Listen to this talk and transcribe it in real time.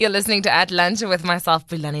You're listening to At Lunch with myself,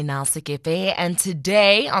 Pulane Nel-Sekepe, and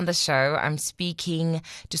today on the show, I'm speaking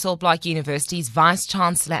to Sol Plaatje University's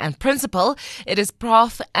Vice-Chancellor and Principal. It is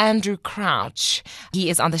Prof Andrew Crouch. He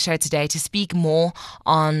is on the show today to speak more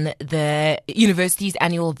on the university's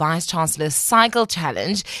annual Vice-Chancellor Cycle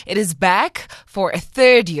Challenge. It is back for a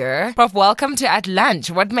third year. Prof, welcome to At Lunch.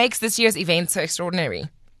 What makes this year's event so extraordinary?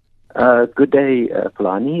 Good day,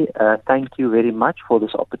 Pulane. Thank you very much for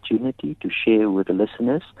this opportunity to share with the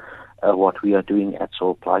listeners what we are doing at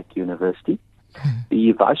Sol Plaatje University.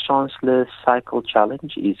 The Vice-Chancellor Cycle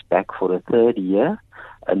Challenge is back for the third year,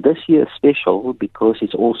 and this year is special because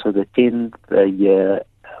it's also the 10th year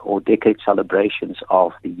or decade celebrations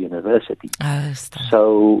of the university.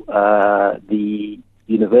 So the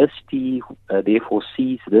university therefore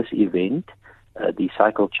sees this event, the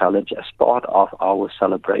Cycle Challenge, as part of our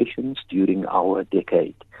celebrations during our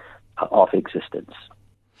decade of existence.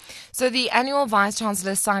 So the annual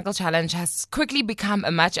Vice-Chancellor Cycle Challenge has quickly become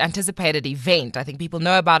a much anticipated event. I think people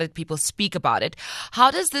know about it, people speak about it. How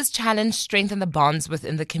does this challenge strengthen the bonds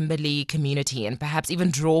within the Kimberley community and perhaps even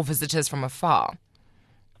draw visitors from afar?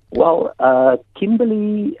 Well,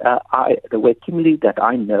 Kimberley, the Kimberley that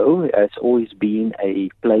I know has always been a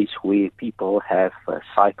place where people have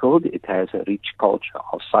cycled. It has a rich culture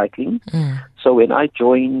of cycling. So when I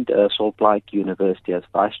joined Sol Plaatje University as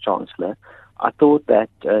Vice-Chancellor, I thought that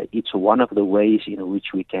it's one of the ways in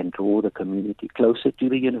which we can draw the community closer to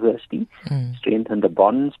the university, strengthen the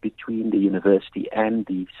bonds between the university and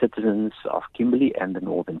the citizens of Kimberley and the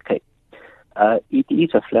Northern Cape. It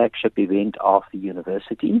is a flagship event of the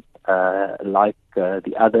university, like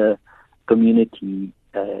the other community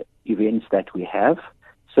events that we have.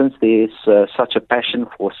 Since there's such a passion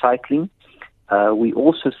for cycling, we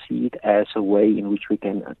also see it as a way in which we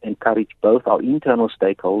can encourage both our internal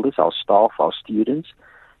stakeholders, our staff, our students,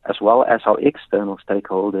 as well as our external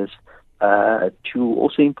stakeholders to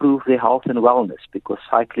also improve their health and wellness, because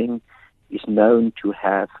cycling is known to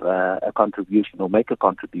have a contribution or make a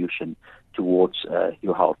contribution towards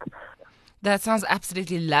your health. That sounds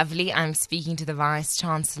absolutely lovely. I'm speaking to the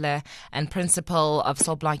Vice-Chancellor and Principal of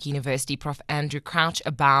Sol Plaatje University, Prof Andrew Crouch,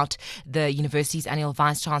 about the university's annual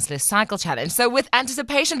Vice-Chancellor Cycle Challenge. So with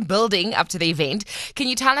anticipation building up to the event, can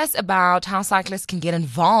you tell us about how cyclists can get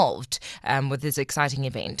involved with this exciting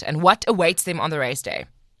event and what awaits them on the race day?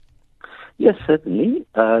 Yes, certainly.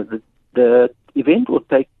 The event will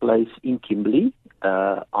take place in Kimberley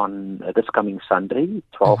on this coming Sunday,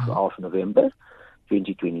 12th of November,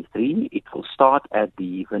 2023. It will start at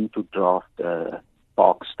the Windhoek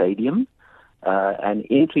Park Stadium, and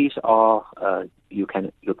entries are you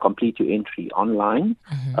complete your entry online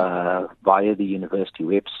via the university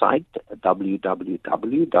website www.spu.ac.za.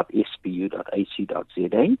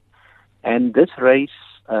 And this race,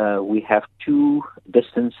 we have two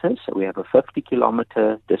distances. We have a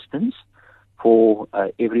 50-kilometer distance for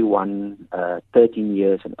everyone 13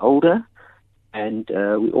 years and older. And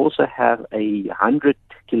we also have a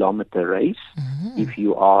 100-kilometer race if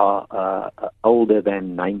you are older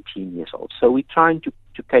than 19 years old. So we're trying to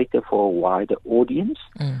cater for a wider audience,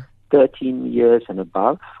 13 years and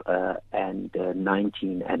above, and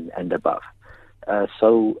 19 and above.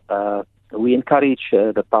 So we encourage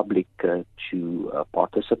the public to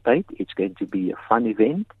participate. It's going to be a fun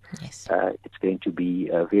event. Yes. It's going to be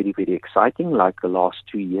very, very exciting. Like the last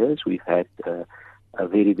 2 years, we've had a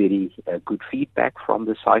very, very good feedback from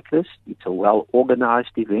the cyclists. It's a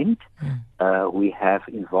well-organized event. We have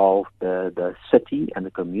involved the city and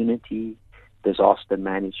the community, disaster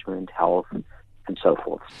management, health, and so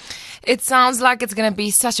forth. It sounds like it's going to be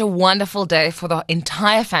such a wonderful day for the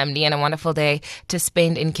entire family and a wonderful day to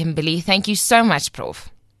spend in Kimberley. Thank you so much, Prof.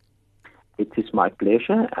 It is my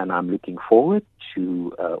pleasure, and I'm looking forward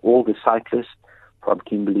to all the cyclists from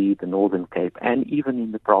Kimberley, the Northern Cape, and even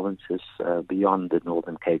in the provinces beyond the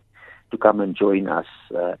Northern Cape to come and join us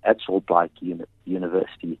at Sol Plaatje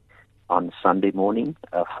University on Sunday morning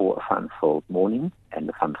for a fun-filled morning and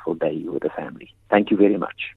a fun-filled day with the family. Thank you very much.